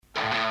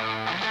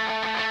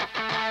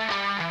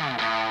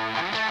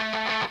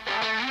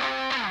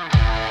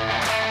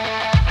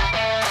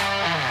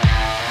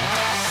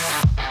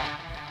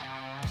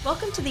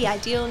welcome to the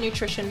Ideal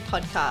Nutrition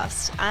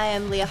Podcast. I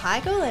am Leah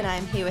Heigl and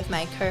I'm here with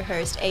my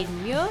co-host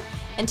Aidan Muir,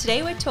 and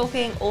today we're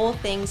talking all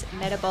things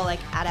metabolic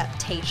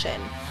adaptation,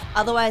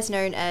 otherwise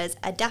known as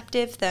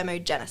adaptive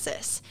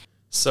thermogenesis.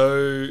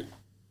 So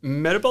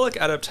metabolic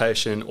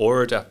adaptation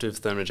or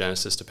adaptive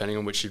thermogenesis, depending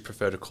on which you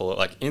prefer to call it,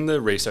 like in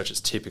the research it's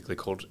typically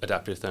called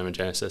adaptive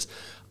thermogenesis.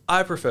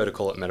 I prefer to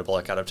call it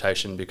metabolic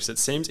adaptation because it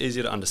seems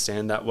easier to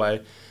understand that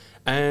way.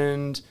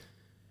 And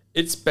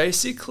it's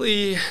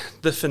basically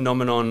the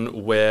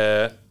phenomenon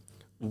where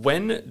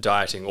when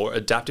dieting, or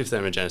adaptive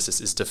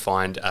thermogenesis is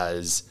defined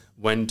as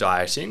when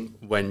dieting,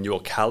 when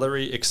your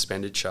calorie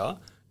expenditure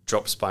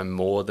drops by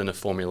more than a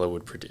formula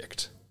would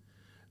predict.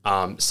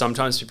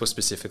 Sometimes people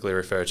specifically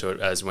refer to it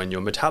as when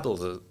your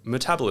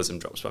metabolism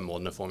drops by more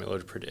than a formula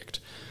would predict.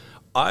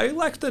 I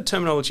like the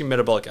terminology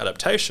metabolic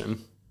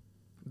adaptation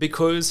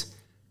because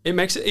it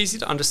makes it easy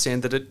to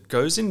understand that it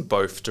goes in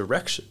both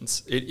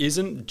directions. It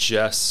isn't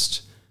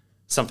just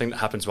something that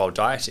happens while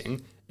dieting,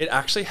 it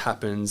actually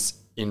happens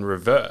in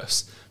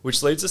reverse,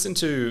 which leads us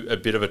into a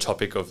bit of a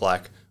topic of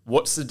like,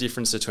 what's the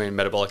difference between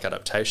metabolic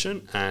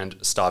adaptation and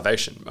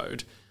starvation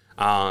mode?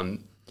 To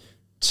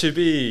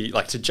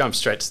jump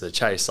straight to the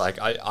chase,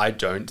 like I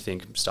don't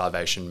think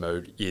starvation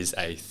mode is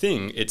a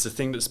thing. It's a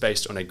thing that's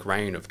based on a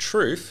grain of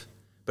truth,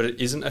 but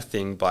it isn't a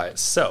thing by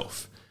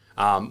itself.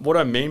 What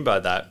I mean by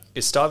that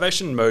is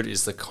starvation mode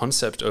is the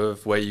concept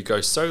of where you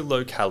go so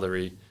low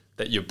calorie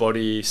that your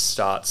body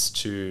starts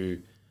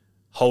to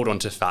hold on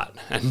to fat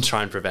and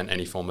try and prevent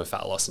any form of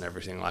fat loss and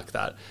everything like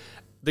that.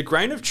 The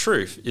grain of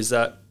truth is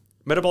that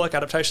metabolic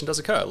adaptation does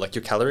occur. Like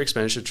your calorie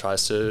expenditure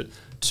tries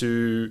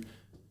to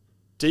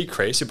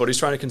decrease, your body's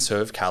trying to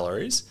conserve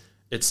calories.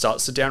 It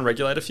starts to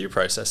downregulate a few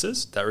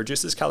processes that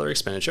reduces calorie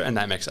expenditure, and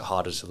that makes it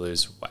harder to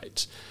lose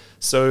weight.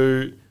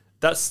 So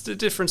that's the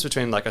difference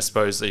between, like, I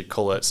suppose they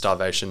call it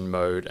starvation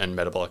mode and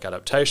metabolic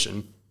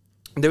adaptation.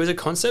 There was a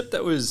concept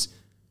that was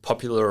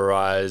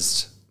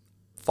popularized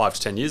 5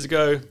 to 10 years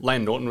ago.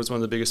 Lane Norton was one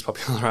of the biggest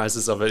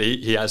popularizers of it.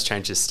 He has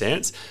changed his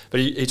stance,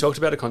 but he talked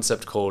about a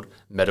concept called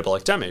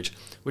metabolic damage,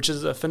 which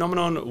is a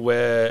phenomenon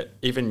where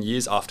even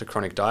years after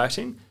chronic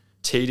dieting,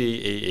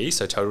 TDEE,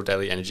 so total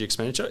daily energy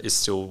expenditure, is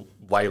still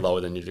way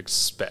lower than you'd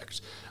expect.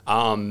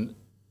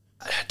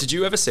 Did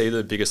you ever see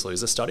the Biggest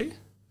Loser study?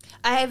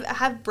 I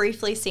have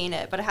briefly seen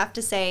it, but I have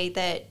to say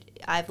that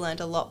I've learned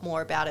a lot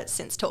more about it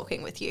since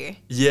talking with you.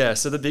 Yeah,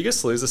 so the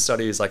Biggest Loser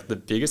study is like the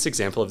biggest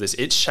example of this.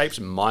 It shaped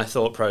my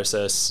thought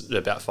process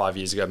about 5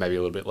 years ago, maybe a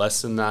little bit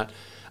less than that.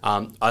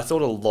 I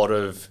thought it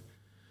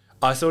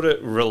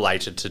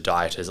related to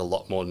dieters a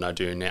lot more than I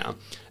do now.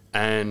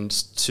 And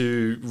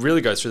to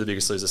really go through the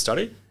Biggest Loser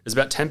study, there's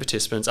about 10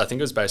 participants. I think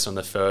it was based on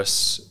the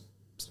first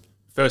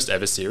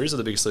ever series of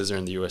the Biggest Loser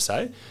in the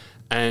USA.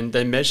 And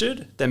they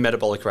measured their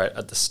metabolic rate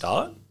at the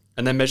start,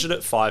 and they measured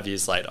it 5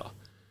 years later.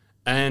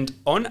 And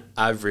on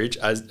average,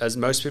 as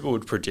most people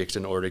would predict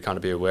and already kind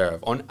of be aware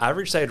of, on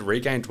average they had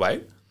regained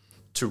weight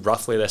to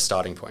roughly their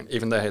starting point,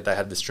 even though they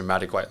had this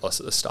dramatic weight loss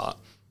at the start.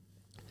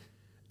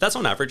 That's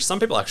on average.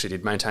 Some people actually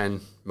did maintain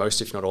most,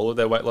 if not all, of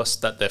their weight loss.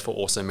 That therefore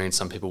also means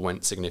some people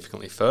went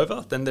significantly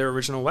further than their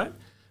original weight.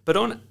 But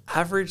on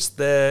average,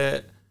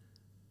 their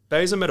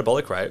basal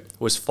metabolic rate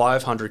was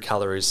 500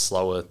 calories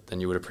slower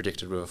than you would have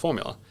predicted with a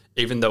formula,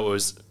 even though it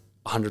was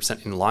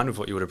 100% in line with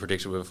what you would have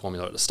predicted with a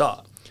formula at the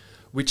start,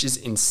 which is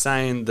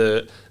insane.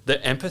 The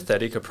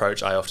empathetic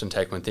approach I often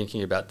take when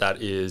thinking about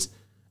that is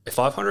a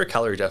 500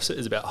 calorie deficit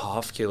is about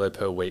half kilo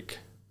per week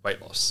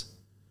weight loss.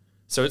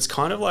 So it's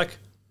kind of like,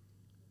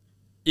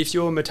 if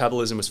your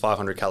metabolism was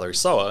 500 calories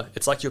slower,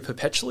 it's like you're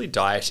perpetually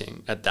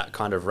dieting at that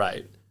kind of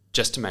rate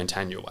just to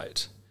maintain your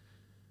weight.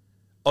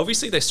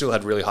 Obviously, they still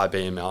had really high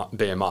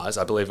BMIs.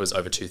 I believe it was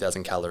over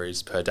 2,000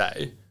 calories per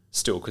day,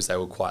 still, because they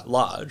were quite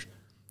large.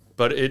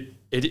 But it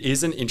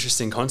is an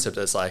interesting concept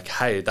that's like,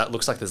 hey, that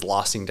looks like there's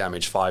lasting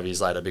damage 5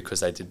 years later because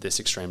they did this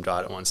extreme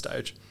diet at one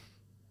stage.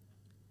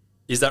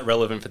 Is that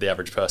relevant for the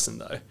average person,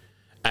 though?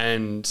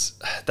 And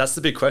that's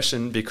the big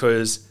question,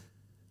 because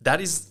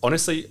that is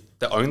honestly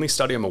the only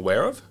study I'm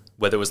aware of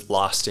where there was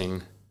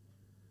lasting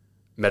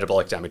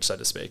metabolic damage, so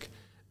to speak.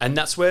 And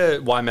that's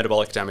why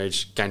metabolic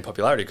damage gained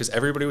popularity, because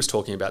everybody was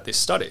talking about this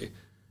study.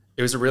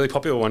 It was a really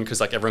popular one because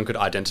like everyone could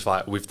identify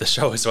it with the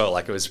show as well.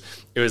 Like it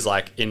was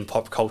like in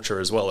pop culture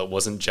as well. It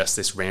wasn't just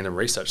this random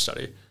research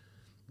study.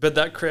 But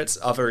that creates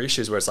other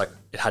issues where it's like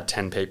it had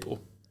 10 people.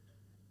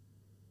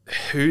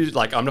 I'm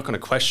not going to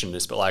question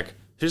this, but like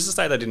who's to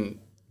say they didn't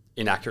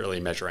inaccurately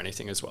measure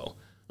anything as well?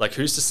 Like,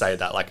 who's to say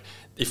that, like,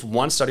 if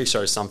one study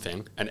shows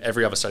something and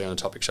every other study on the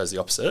topic shows the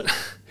opposite,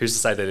 who's to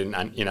say they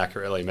didn't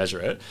inaccurately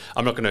measure it?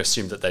 I'm not going to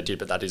assume that they did,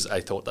 but that is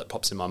a thought that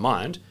pops in my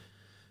mind.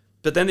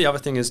 But then the other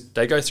thing is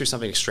they go through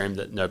something extreme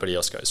that nobody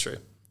else goes through.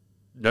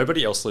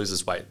 Nobody else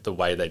loses weight the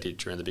way they did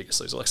during the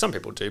Biggest Loser. Like, some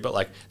people do, but,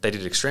 like, they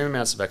did extreme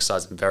amounts of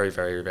exercise and very,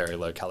 very, very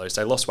low calories.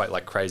 They lost weight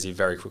like crazy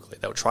very quickly.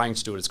 They were trying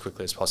to do it as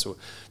quickly as possible.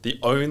 The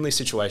only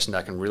situation that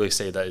I can really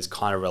see that is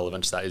kind of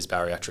relevant to that is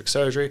bariatric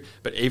surgery,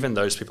 but even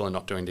those people are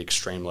not doing the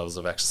extreme levels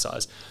of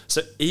exercise.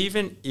 So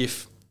even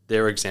if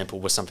their example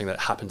was something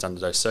that happens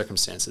under those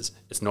circumstances.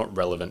 It's not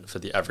relevant for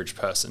the average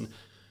person.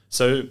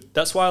 So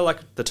that's why I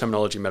like the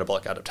terminology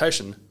metabolic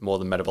adaptation more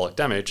than metabolic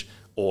damage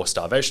or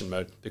starvation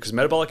mode, because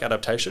metabolic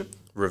adaptation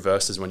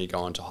reverses when you go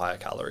on to higher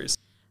calories.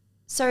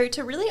 So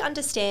to really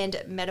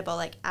understand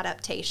metabolic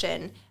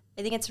adaptation,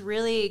 I think it's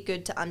really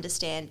good to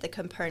understand the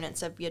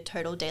components of your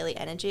total daily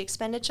energy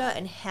expenditure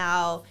and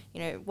how,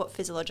 what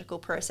physiological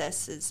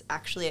processes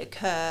actually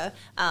occur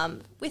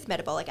with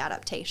metabolic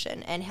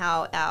adaptation and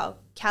how our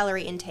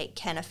calorie intake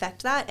can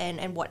affect that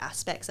and what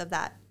aspects of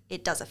that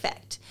it does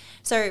affect.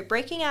 So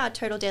breaking our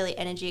total daily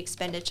energy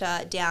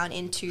expenditure down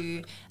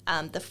into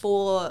the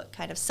four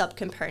kind of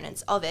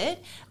subcomponents of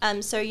it.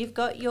 So you've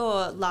got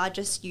your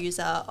largest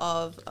user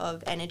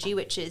of energy,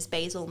 which is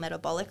basal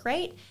metabolic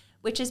rate,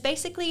 which is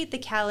basically the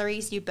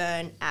calories you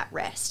burn at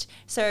rest.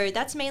 So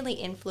that's mainly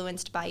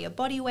influenced by your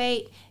body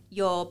weight,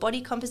 your body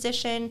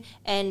composition,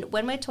 and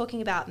when we're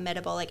talking about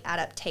metabolic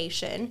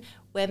adaptation,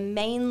 we're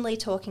mainly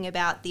talking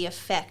about the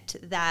effect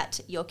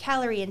that your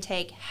calorie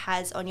intake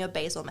has on your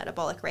basal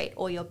metabolic rate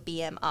or your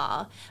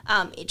BMR,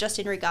 just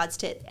in regards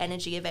to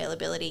energy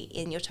availability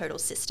in your total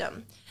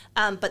system.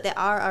 But there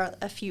are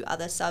a few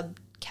other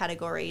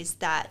subcategories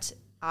that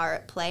are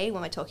at play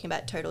when we're talking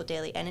about total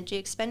daily energy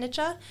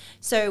expenditure.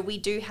 So we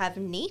do have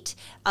NEAT,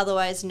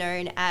 otherwise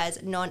known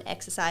as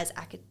non-exercise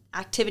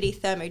activity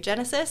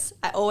thermogenesis.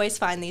 I always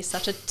find these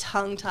such a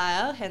tongue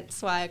tire,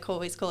 hence why I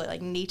always call it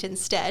like NEAT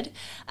instead.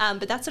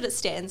 But that's what it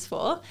stands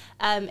for.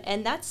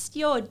 And that's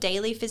your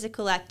daily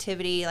physical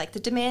activity, like the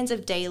demands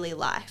of daily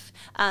life.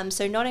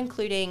 So not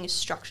including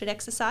structured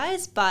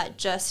exercise, but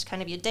just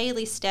kind of your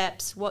daily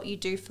steps, what you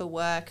do for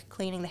work,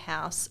 cleaning the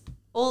house,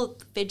 all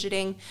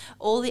fidgeting,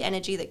 all the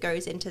energy that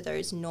goes into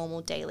those normal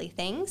daily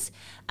things.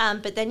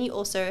 But then you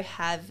also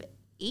have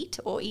EAT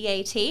or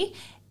EAT,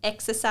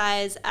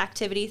 exercise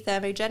activity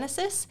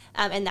thermogenesis,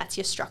 and that's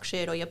your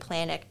structured or your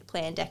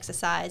planned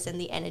exercise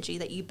and the energy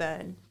that you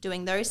burn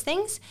doing those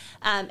things.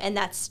 And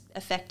that's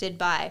affected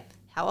by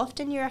how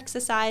often you're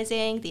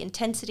exercising, the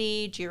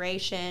intensity,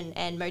 duration,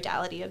 and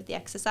modality of the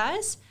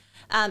exercise.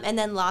 And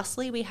then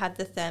lastly, we have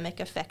the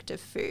thermic effect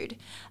of food.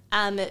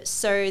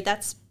 So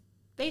that's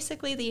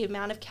basically the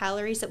amount of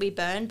calories that we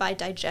burn by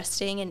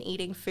digesting and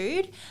eating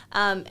food.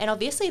 And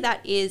obviously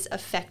that is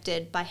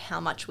affected by how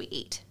much we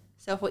eat.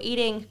 So if we're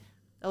eating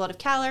a lot of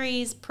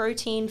calories,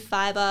 protein,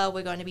 fiber,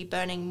 we're going to be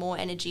burning more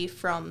energy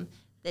from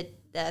the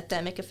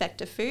thermic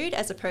effect of food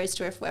as opposed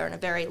to if we're on a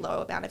very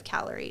low amount of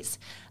calories.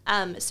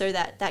 So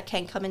that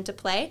can come into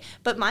play.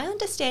 But my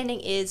understanding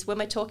is when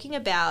we're talking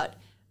about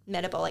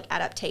metabolic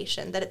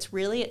adaptation, that it's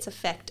really its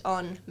effect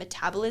on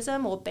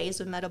metabolism or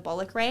basal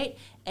metabolic rate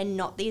and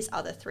not these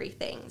other three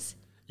things.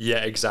 Yeah,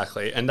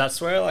 exactly. And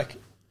that's where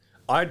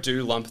I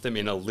do lump them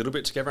in a little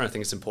bit together, and I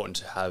think it's important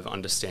to have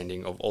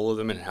understanding of all of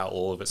them and how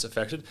all of it's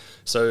affected.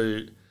 So,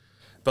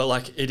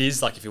 but it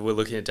is if you were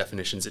looking at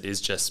definitions, it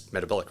is just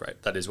metabolic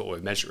rate. That is what we're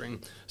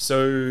measuring.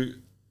 So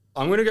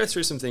I'm going to go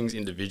through some things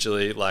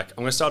individually. I'm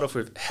going to start off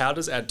with how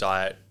does our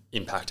diet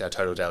impact our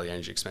total daily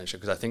energy expenditure,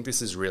 because I think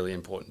this is really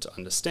important to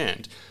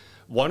understand.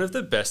 One of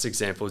the best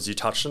examples, you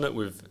touched on it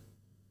with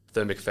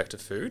thermic effect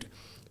of food.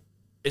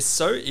 It's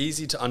so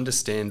easy to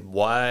understand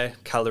why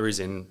calories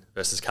in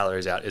versus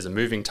calories out is a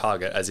moving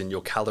target, as in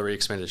your calorie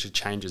expenditure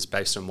changes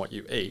based on what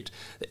you eat.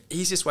 The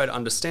easiest way to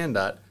understand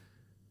that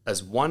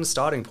as one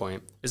starting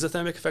point is the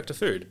thermic effect of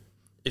food.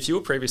 If you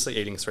were previously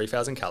eating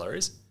 3,000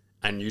 calories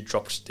and you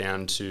dropped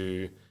down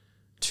to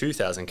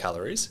 2,000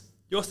 calories,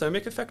 your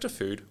thermic effect of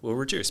food will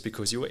reduce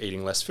because you are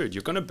eating less food.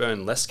 You're going to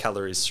burn less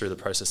calories through the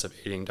process of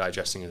eating,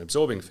 digesting, and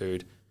absorbing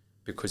food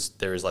because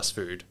there is less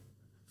food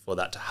for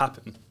that to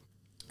happen.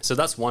 So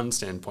that's one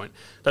standpoint.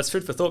 That's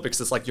food for thought,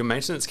 because it's your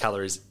maintenance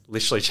calories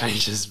literally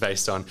changes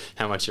based on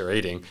how much you're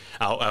eating,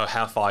 or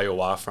how far you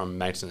are from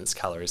maintenance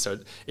calories. So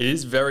it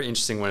is very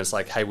interesting when it's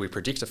hey, we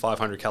predict a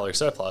 500 calorie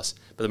surplus,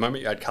 but the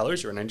moment you add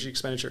calories, your energy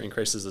expenditure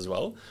increases as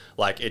well.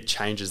 It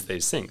changes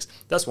these things.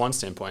 That's one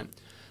standpoint.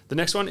 The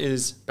next one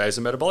is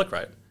basal metabolic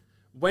rate.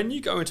 When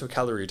you go into a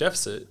calorie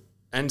deficit,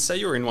 and say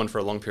you're in one for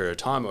a long period of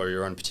time or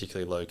you're on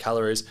particularly low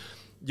calories,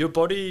 your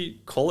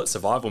body, call it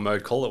survival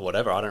mode, call it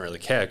whatever, I don't really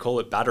care, call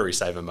it battery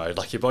saver mode.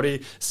 Your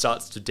body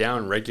starts to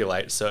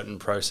down-regulate certain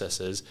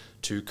processes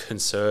to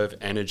conserve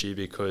energy,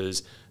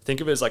 because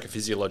think of it as a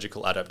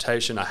physiological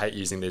adaptation. I hate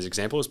using these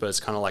examples, but it's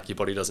kind of your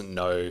body doesn't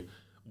know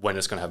when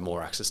it's going to have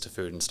more access to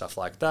food and stuff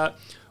like that.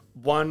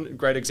 One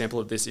great example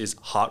of this is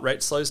heart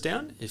rate slows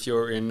down. If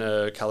you're in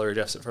a calorie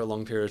deficit for a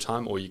long period of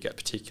time or you get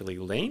particularly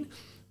lean,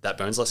 that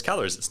burns less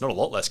calories. It's not a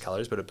lot less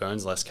calories, but it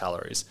burns less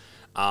calories.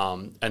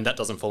 And that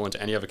doesn't fall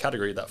into any other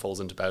category. That falls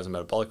into basal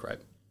metabolic rate.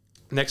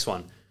 Next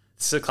one.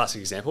 This is a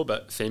classic example,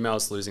 but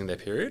females losing their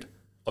period,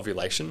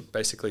 ovulation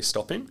basically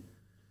stopping.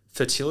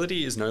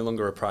 Fertility is no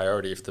longer a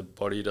priority if the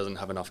body doesn't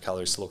have enough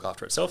calories to look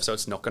after itself, so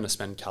it's not going to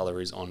spend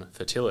calories on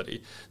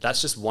fertility. That's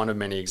just one of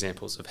many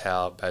examples of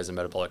how basal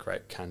metabolic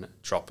rate can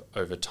drop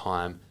over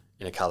time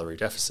in a calorie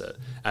deficit.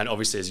 And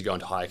obviously, as you go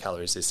into higher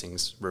calories, these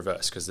things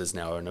reverse because there's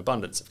now an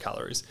abundance of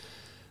calories.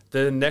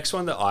 The next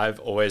one that I've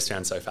always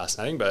found so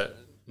fascinating, but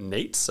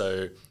neat,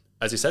 so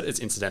as you said, it's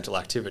incidental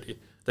activity.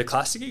 The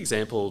classic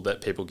example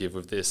that people give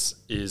with this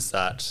is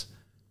that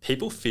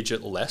people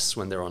fidget less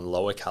when they're on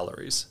lower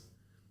calories.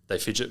 They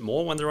fidget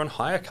more when they're on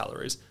higher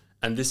calories.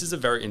 And this is a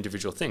very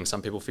individual thing.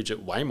 Some people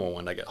fidget way more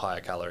when they get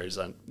higher calories,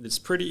 and it's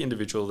pretty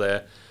individual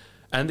there.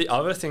 And the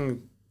other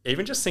thing,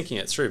 even just thinking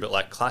it through, but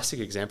like classic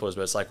examples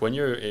where it's like when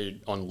you're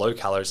on low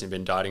calories and you've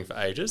been dieting for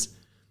ages,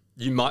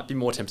 you might be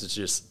more tempted to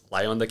just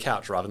lay on the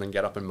couch rather than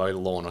get up and mow the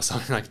lawn or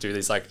something, like do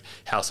these like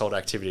household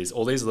activities.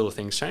 All these little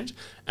things change.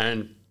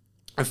 And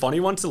a funny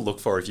one to look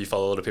for if you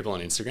follow a lot of people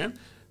on Instagram,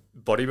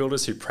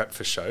 bodybuilders who prep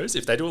for shows,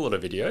 if they do a lot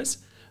of videos,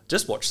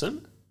 just watch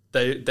them.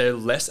 They're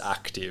less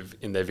active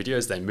in their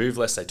videos. They move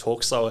less, they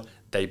talk slower,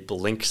 they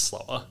blink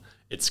slower.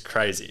 It's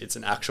crazy. It's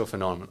an actual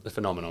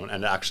phenomenon,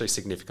 and it actually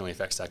significantly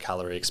affects our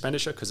calorie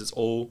expenditure because it's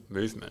all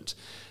movement.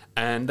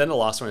 And then the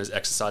last one is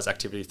exercise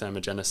activity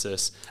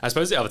thermogenesis. I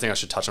suppose the other thing I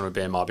should touch on with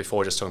BMR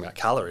before just talking about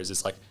calories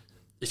is like,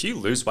 if you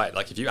lose weight,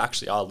 like if you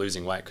actually are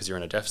losing weight because you're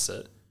in a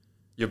deficit,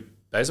 your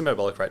basal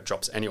metabolic rate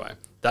drops anyway.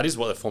 That is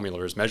what the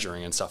formula is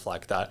measuring and stuff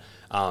like that.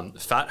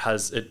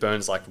 Fat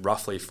burns like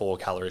roughly 4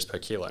 calories per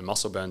kilo.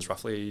 Muscle burns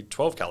roughly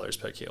 12 calories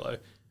per kilo.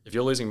 If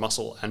you're losing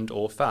muscle and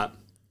or fat,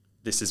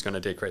 this is going to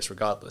decrease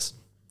regardless.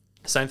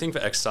 Same thing for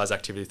exercise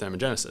activity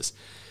thermogenesis.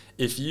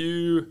 If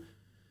you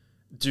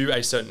do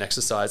a certain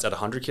exercise at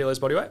 100 kilos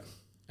body weight,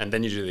 and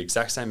then you do the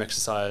exact same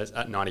exercise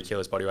at 90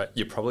 kilos body weight,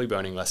 you're probably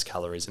burning less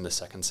calories in the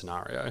second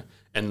scenario,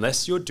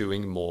 unless you're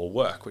doing more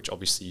work, which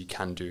obviously you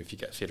can do if you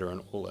get fitter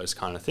and all those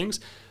kind of things.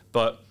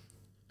 But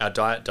our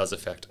diet does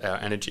affect our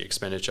energy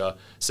expenditure.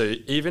 So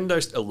even though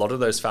a lot of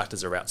those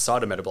factors are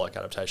outside of metabolic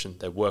adaptation,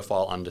 they're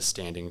worthwhile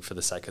understanding for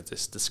the sake of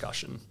this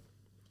discussion.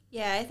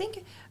 Yeah, I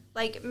think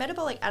like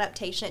metabolic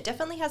adaptation, it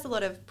definitely has a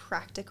lot of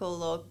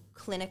practical or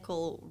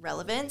clinical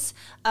relevance.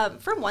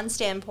 From one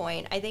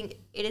standpoint, I think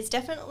it is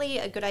definitely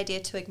a good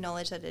idea to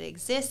acknowledge that it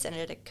exists and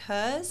it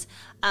occurs.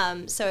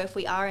 So if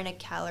we are in a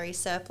calorie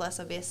surplus,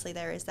 obviously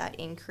there is that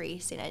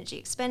increase in energy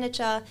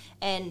expenditure,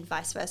 and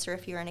vice versa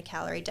if you're in a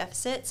calorie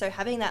deficit. So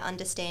having that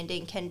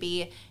understanding can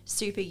be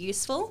super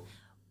useful.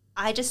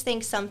 I just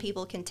think some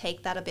people can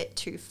take that a bit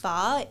too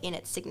far in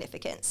its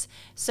significance.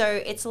 So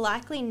it's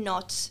likely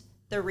not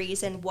the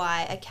reason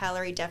why a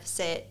calorie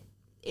deficit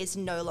is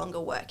no longer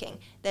working.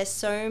 There's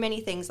so many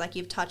things like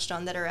you've touched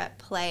on that are at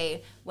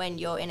play when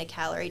you're in a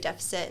calorie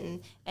deficit,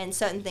 and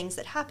certain things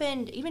that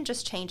happen, even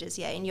just changes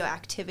in your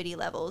activity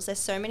levels. There's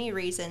so many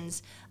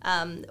reasons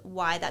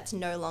why that's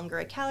no longer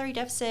a calorie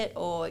deficit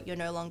or you're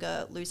no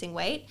longer losing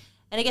weight.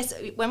 And I guess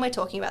when we're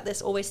talking about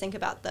this, always think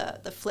about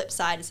the flip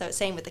side. So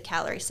same with the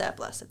calorie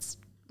surplus. It's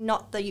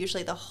not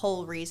usually the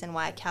whole reason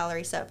why a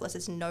calorie surplus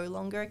is no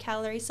longer a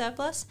calorie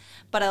surplus,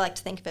 but I like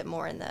to think of it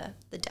more in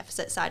the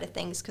deficit side of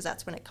things because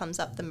that's when it comes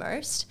up the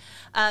most.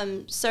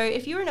 So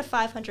if you're in a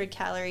 500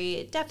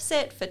 calorie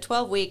deficit for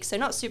 12 weeks, so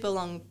not super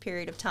long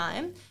period of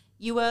time,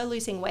 you were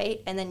losing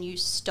weight and then you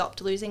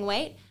stopped losing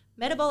weight,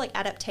 metabolic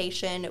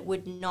adaptation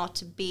would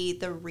not be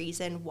the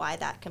reason why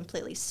that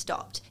completely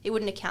stopped. It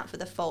wouldn't account for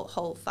the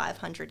whole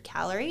 500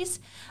 calories.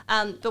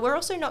 But we're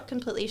also not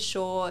completely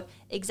sure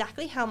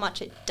exactly how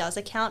much it does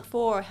account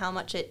for or how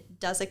much it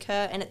does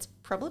occur, and it's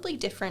probably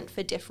different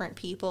for different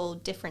people,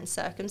 different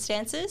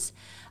circumstances.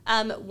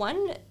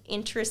 One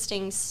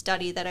interesting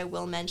study that I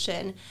will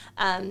mention,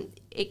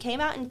 it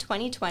came out in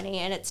 2020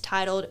 and it's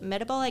titled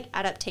 "Metabolic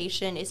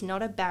Adaptation is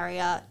Not a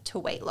Barrier to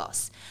Weight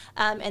Loss."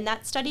 And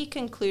that study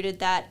concluded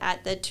that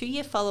at the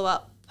 2-year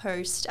follow-up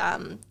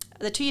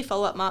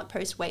mark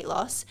post weight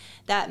loss,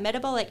 that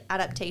metabolic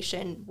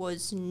adaptation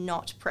was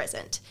not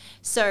present.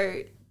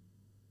 So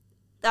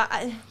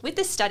with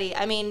this study,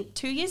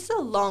 2 years is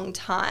a long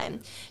time.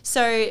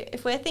 So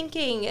if we're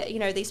thinking,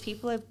 these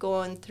people have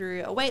gone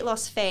through a weight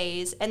loss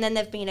phase and then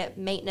they've been at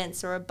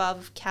maintenance or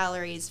above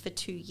calories for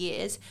 2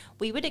 years,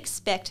 we would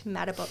expect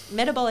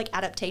metabolic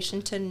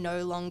adaptation to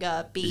no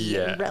longer be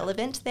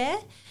relevant there.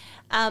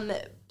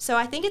 So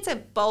I think it's a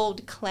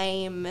bold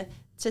claim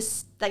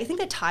I think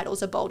the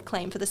title's a bold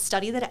claim for the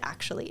study that it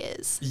actually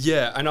is.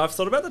 Yeah, and I've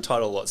thought about the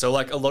title a lot. So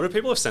a lot of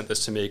people have sent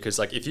this to me because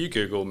if you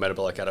Google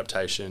metabolic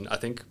adaptation, I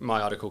think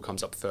my article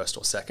comes up first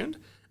or second.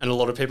 And a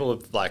lot of people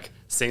have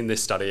seen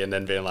this study and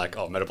then been like,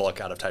 oh,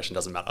 metabolic adaptation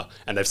doesn't matter.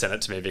 And they've sent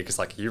it to me because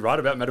you write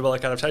about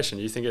metabolic adaptation,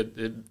 you think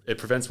it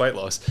prevents weight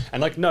loss.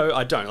 And no,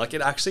 I don't.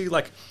 It actually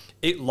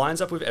it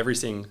lines up with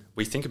everything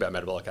we think about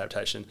metabolic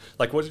adaptation.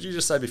 What did you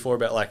just say before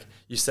about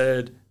you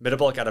said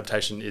metabolic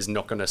adaptation is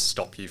not going to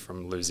stop you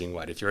from losing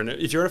weight. If you're in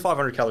a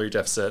 500 calorie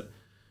deficit,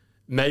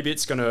 maybe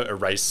it's going to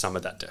erase some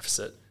of that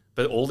deficit,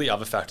 but all the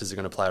other factors are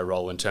going to play a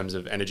role in terms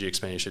of energy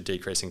expenditure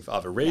decreasing for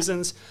other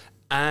reasons,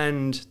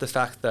 and the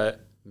fact that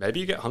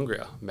maybe you get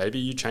hungrier, maybe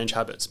you change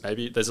habits,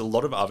 maybe there's a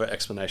lot of other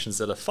explanations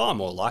that are far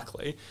more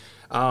likely.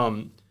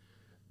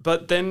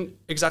 But then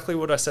exactly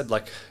what I said,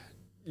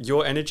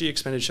 your energy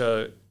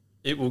expenditure,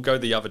 it will go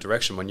the other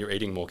direction when you're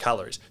eating more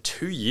calories.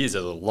 2 years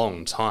is a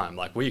long time.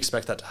 We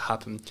expect that to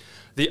happen.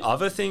 The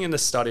other thing in the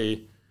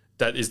study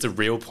that is the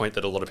real point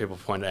that a lot of people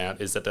point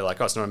out is that they're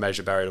it's not a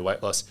major barrier to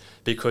weight loss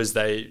because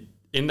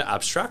in the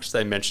abstract,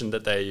 they mentioned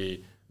that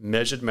they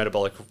measured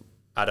metabolic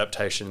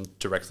adaptation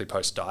directly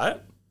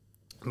post-diet.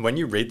 When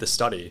you read the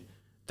study,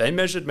 they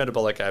measured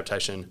metabolic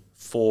adaptation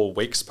 4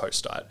 weeks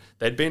post-diet.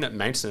 They'd been at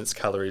maintenance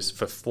calories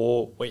for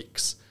 4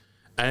 weeks.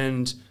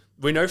 And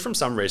we know from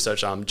some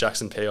research,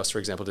 Jackson Pios, for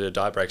example, did a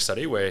diet break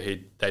study where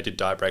they did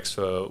diet breaks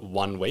for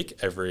 1 week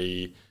over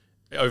a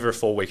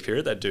 4-week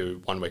period. They'd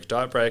do 1 week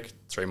diet break,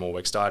 3 more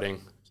weeks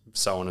dieting,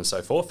 so on and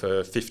so forth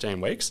for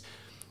 15 weeks.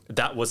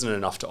 That wasn't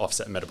enough to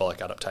offset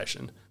metabolic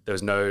adaptation. There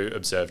was no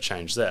observed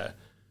change there.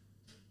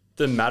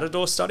 The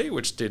Matador study,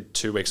 which did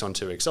 2 weeks on,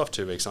 2 weeks off,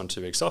 2 weeks on,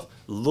 2 weeks off,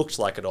 looked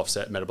like it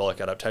offset metabolic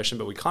adaptation,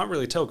 but we can't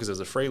really tell because it was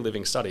a free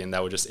living study and they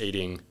were just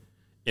eating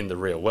in the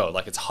real world.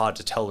 Like, it's hard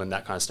to tell in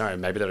that kind of scenario.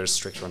 Maybe they're just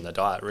stricter on their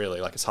diet, really.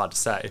 Like, it's hard to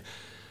say.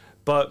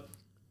 But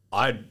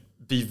I'd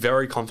be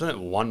very confident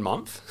 1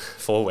 month,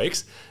 4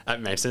 weeks at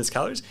maintenance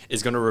calories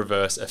is going to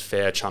reverse a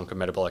fair chunk of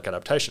metabolic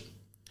adaptation.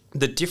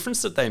 The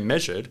difference that they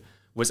measured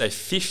was a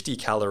 50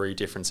 calorie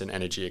difference in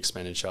energy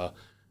expenditure,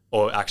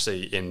 or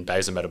actually in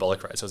basal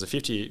metabolic rate. So it was a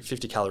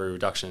 50 calorie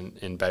reduction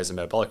in basal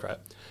metabolic rate.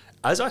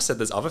 As I said,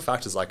 there's other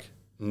factors like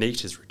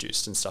NEAT is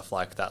reduced and stuff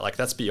like that. Like,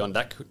 that's beyond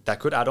that. That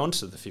could add on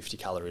to the 50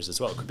 calories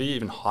as well. It could be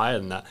even higher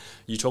than that.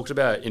 You talked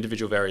about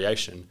individual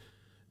variation.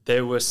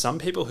 There were some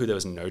people who there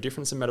was no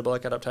difference in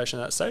metabolic adaptation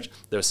at that stage.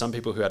 There were some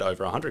people who had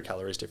over 100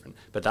 calories different,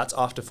 but that's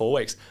after 4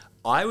 weeks.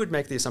 I would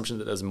make the assumption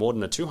that there's more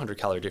than a 200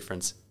 calorie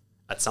difference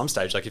at some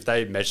stage. Like, if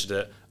they measured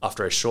it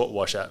after a short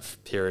washout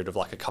period of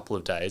like a couple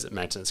of days at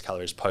maintenance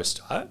calories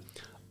post-diet,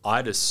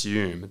 I'd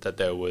assume that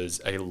there was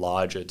a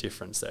larger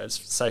difference there. It's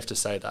safe to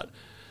say that.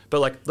 But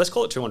like, let's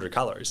call it 200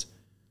 calories.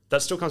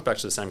 That still comes back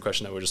to the same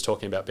question that we were just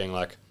talking about, being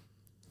like,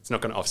 it's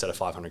not going to offset a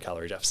 500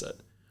 calorie deficit.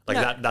 Like,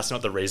 no. That's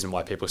not the reason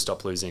why people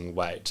stop losing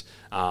weight.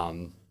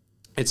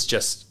 It's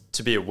just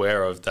to be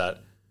aware of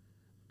that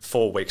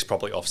 4 weeks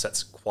probably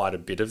offsets quite a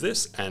bit of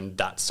this, and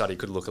that study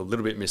could look a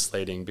little bit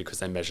misleading because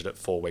they measured it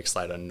 4 weeks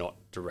later, not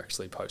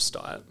directly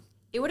post-diet.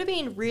 It would have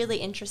been really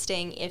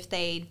interesting if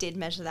they did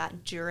measure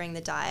that during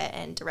the diet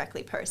and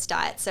directly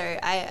post-diet. So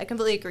I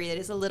completely agree that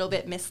it's a little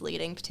bit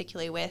misleading,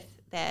 particularly with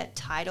their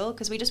title,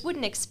 because we just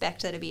wouldn't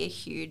expect there to be a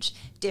huge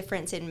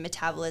difference in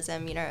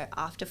metabolism,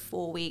 after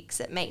 4 weeks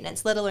at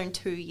maintenance, let alone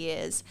 2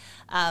 years.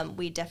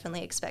 We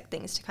definitely expect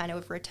things to kind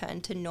of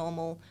return to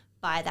normal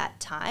by that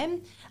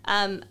time.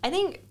 I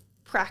think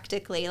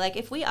practically, like,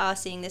 if we are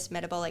seeing this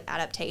metabolic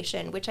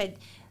adaptation, which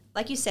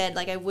like you said,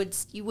 like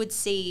you would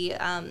see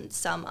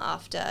some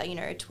after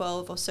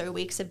 12 or so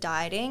weeks of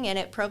dieting, and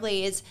it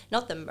probably is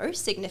not the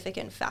most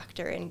significant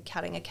factor in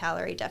cutting a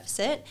calorie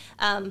deficit,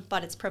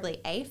 but it's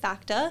probably a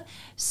factor.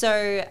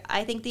 So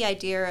I think the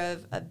idea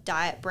of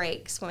diet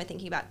breaks, when we're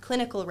thinking about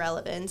clinical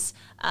relevance,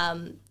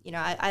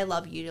 I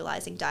love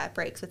utilizing diet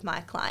breaks with my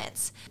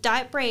clients.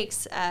 Diet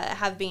breaks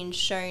have been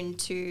shown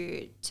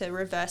to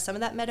reverse some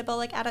of that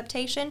metabolic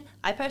adaptation.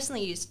 I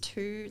personally use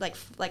 2, like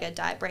a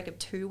diet break of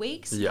 2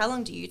 weeks. Yeah. How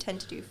long do you tend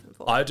to do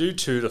for? I do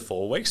 2 to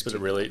 4 weeks, but it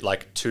really,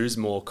 like, 2's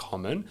more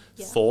common.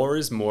 Yeah. 4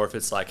 is more if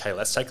it's like, hey,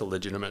 let's take a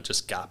legitimate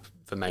just gap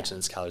for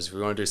maintenance calories. If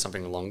we want to do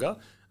something longer,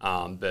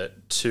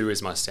 but 2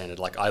 is my standard.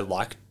 Like, I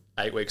like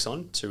 8 weeks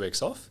on, 2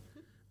 weeks off,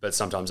 but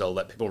sometimes I'll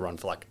let people run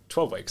for like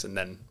 12 weeks and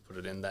then put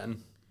it in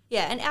then.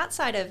 Yeah, and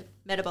outside of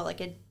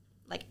metabolic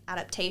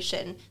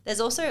adaptation, there's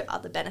also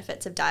other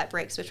benefits of diet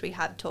breaks, which we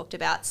have talked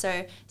about.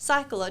 So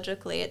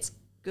psychologically, it's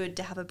good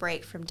to have a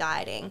break from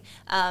dieting.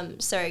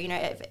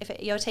 If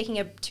you're taking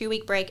a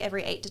 2-week break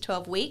every 8 to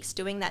 12 weeks,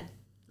 doing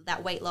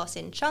that weight loss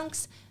in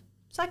chunks,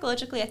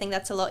 psychologically, I think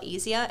that's a lot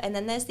easier. And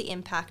then there's the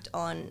impact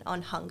on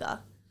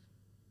hunger.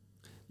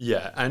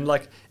 Yeah, and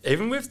like,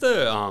 even with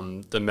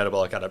the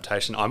metabolic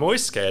adaptation, I'm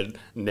always scared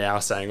now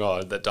saying,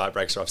 that diet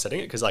breaks are offsetting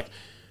it, because like,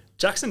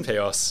 Jackson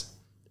Pios,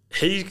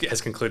 he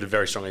has concluded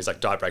very strongly, he's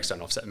like, diet breaks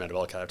don't offset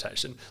metabolic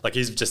adaptation. Like,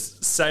 he's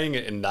just saying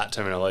it in that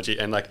terminology,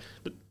 and like,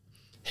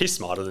 he's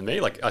smarter than me.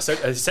 Like, he said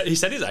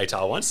his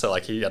ATAR once, so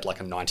like, he had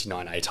like a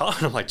 99 ATAR,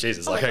 and I'm like,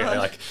 Jesus,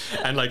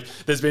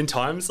 there's been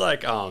times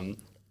like,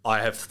 I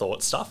have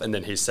thought stuff, and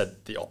then he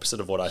said the opposite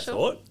of what I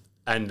thought,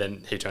 and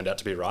then he turned out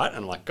to be right, and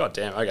I'm like, God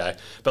damn, okay.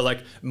 But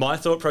like, my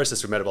thought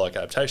process with metabolic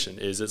adaptation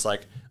is, it's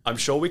like, I'm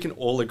sure we can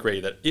all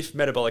agree that if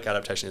metabolic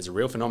adaptation is a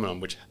real phenomenon,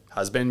 which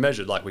has been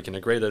measured, like, we can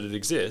agree that it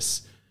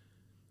exists,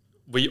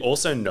 we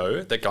also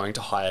know that going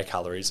to higher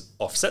calories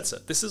offsets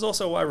it. This is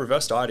also why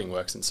reverse dieting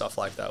works and stuff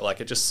like that.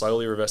 Like, it just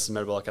slowly reverses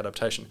metabolic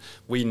adaptation.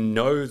 We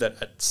know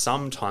that at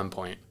some time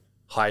point,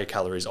 higher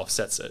calories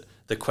offsets it.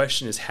 The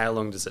question is, how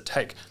long does it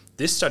take?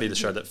 This study to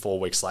show that 4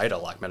 weeks later,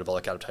 like,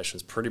 metabolic adaptation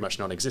is pretty much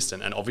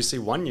non-existent. And obviously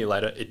 1 year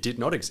later, it did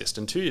not exist.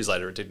 And 2 years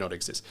later, it did not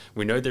exist.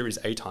 We know there is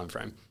a time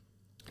frame.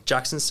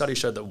 Jackson's study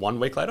showed that 1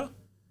 week later,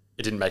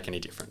 it didn't make any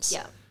difference.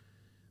 Yeah.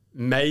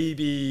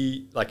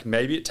 Maybe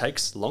it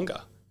takes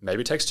longer.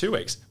 Maybe it takes 2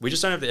 weeks. We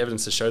just don't have the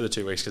evidence to show the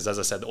 2 weeks, because, as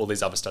I said, all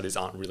these other studies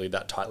aren't really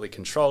that tightly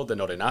controlled. They're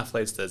not in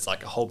athletes. There's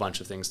like a whole bunch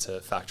of things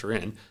to factor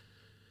in.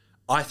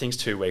 I think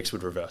 2 weeks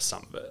would reverse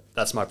some of it.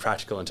 That's my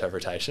practical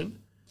interpretation.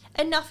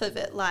 enough of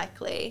it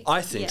likely.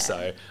 I think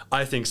so.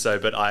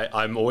 But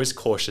I'm always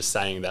cautious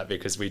saying that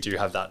because we do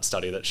have that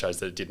study that shows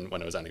that it didn't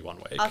when it was only 1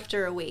 week.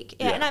 After a week.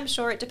 Yeah, and I'm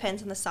sure it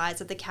depends on the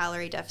size of the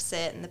calorie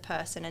deficit and the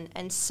person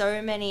and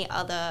so many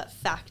other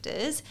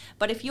factors.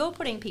 But if you're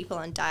putting people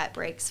on diet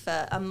breaks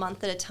for a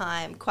month at a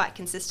time quite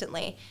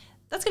consistently,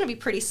 that's going to be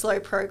pretty slow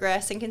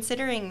progress. And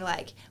considering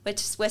like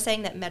we're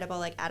saying that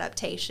metabolic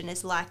adaptation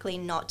is likely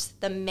not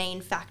the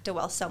main factor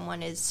while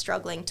someone is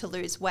struggling to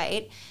lose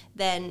weight,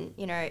 then,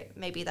 you know,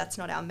 maybe that's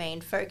not our main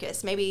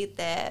focus. Maybe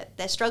they're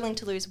struggling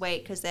to lose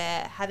weight because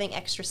they're having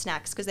extra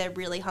snacks because they're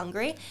really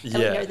hungry. And we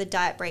know the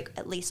diet break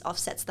at least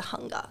offsets the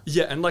hunger.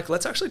 Yeah, and like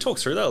let's actually talk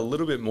through that a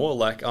little bit more.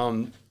 Like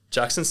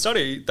Jackson's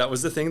study, that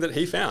was the thing that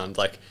he found.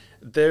 Like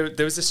there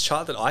was this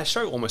chart that I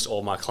show almost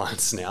all my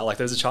clients now. Like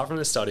there's a chart from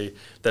this study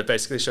that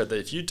basically showed that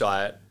if you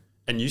diet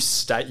and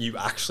you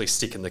actually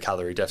stick in the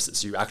calorie deficit,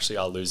 so you actually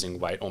are losing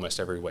weight almost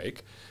every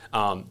week,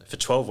 for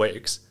 12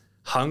 weeks,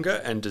 hunger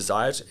and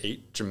desire to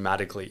eat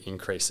dramatically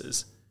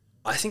increases.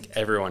 I think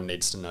everyone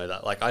needs to know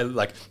that. Like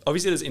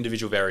obviously there's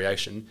individual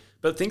variation,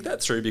 but think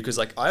that through because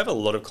like I have a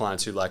lot of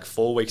clients who like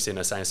 4 weeks in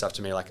are saying stuff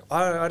to me like,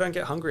 I don't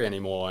get hungry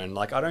anymore and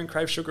like I don't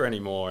crave sugar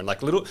anymore and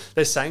like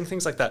they're saying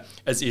things like that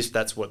as if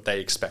that's what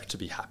they expect to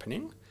be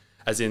happening.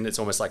 As in it's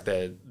almost like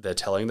they're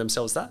telling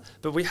themselves that.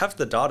 But we have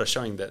the data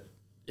showing that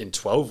in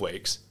 12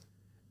 weeks,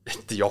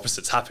 the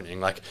opposite's happening.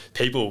 Like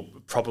people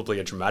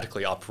probably are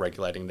dramatically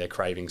upregulating their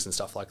cravings and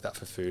stuff like that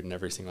for food and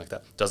everything like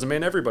that. Doesn't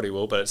mean everybody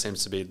will, but it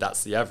seems to be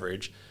that's the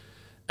average.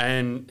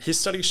 And his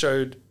study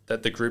showed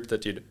that the group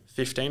that did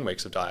 15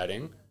 weeks of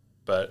dieting,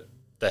 but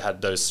they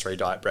had those 3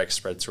 diet breaks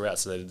spread throughout,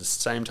 so they did the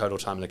same total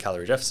time in the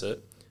calorie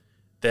deficit,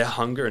 their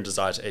hunger and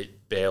desire to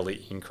eat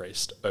barely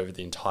increased over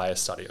the entire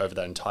study, over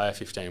that entire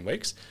 15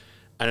 weeks.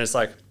 And it's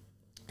like,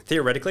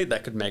 theoretically,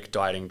 that could make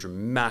dieting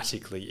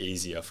dramatically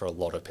easier for a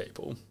lot of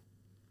people.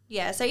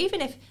 Yeah, so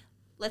even if,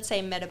 let's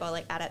say,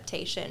 metabolic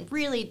adaptation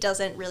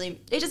doesn't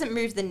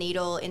move the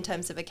needle in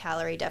terms of a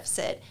calorie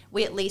deficit,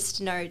 we at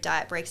least know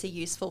diet breaks are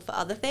useful for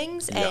other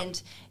things. Yep.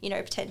 And, you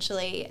know,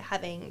 potentially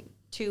having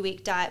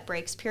 2-week diet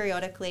breaks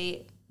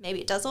periodically, maybe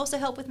it does also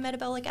help with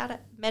metabolic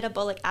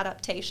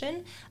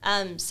adaptation.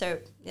 So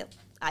yeah,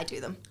 I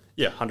do them.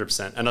 Yeah,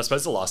 100%. And I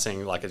suppose the last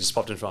thing, like it just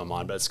popped into my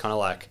mind, but it's kind of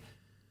like,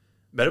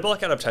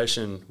 metabolic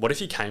adaptation, what if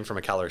you came from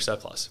a calorie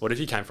surplus? What if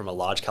you came from a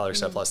large calorie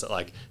surplus that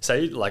like,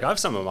 say, like I have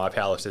some of my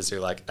powerlifters who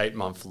like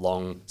 8-month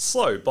long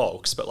slow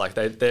bulks, but like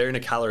they're in a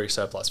calorie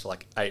surplus for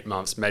like 8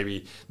 months.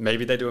 Maybe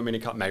they do a mini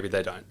cut, maybe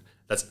they don't.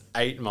 That's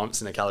 8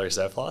 months in a calorie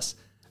surplus,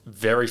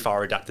 very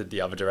far adapted the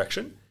other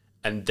direction.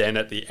 And then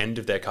at the end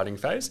of their cutting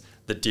phase,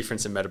 the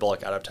difference in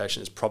metabolic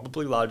adaptation is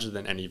probably larger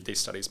than any of these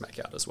studies make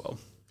out as well.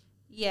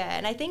 Yeah,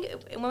 and I think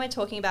when we're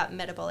talking about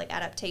metabolic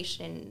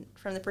adaptation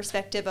from the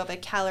perspective of a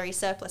calorie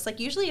surplus, like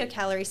usually your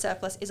calorie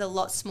surplus is a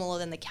lot smaller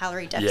than the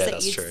calorie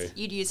deficit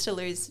you'd use to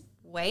lose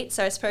weight.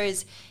 So I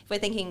suppose if we're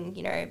thinking,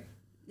 you know,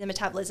 the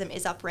metabolism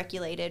is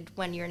upregulated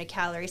when you're in a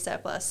calorie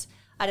surplus,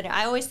 I don't know,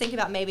 I always think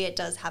about maybe it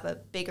does have a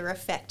bigger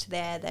effect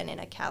there than in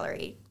a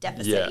calorie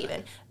deficit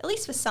even, at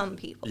least for some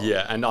people.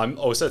 Yeah, and I'm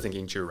also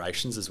thinking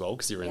durations as well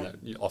because you're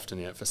often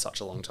in it for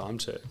such a long time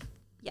too.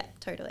 Yeah,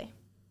 totally.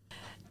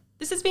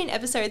 This has been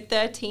episode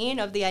 13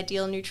 of the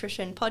Ideal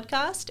Nutrition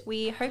podcast.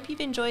 We hope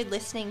you've enjoyed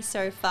listening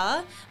so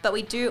far, but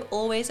we do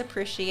always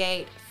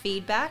appreciate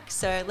feedback,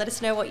 so let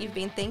us know what you've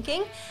been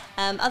thinking.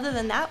 Other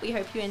than that, we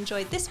hope you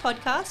enjoyed this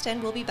podcast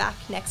and we'll be back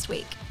next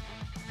week.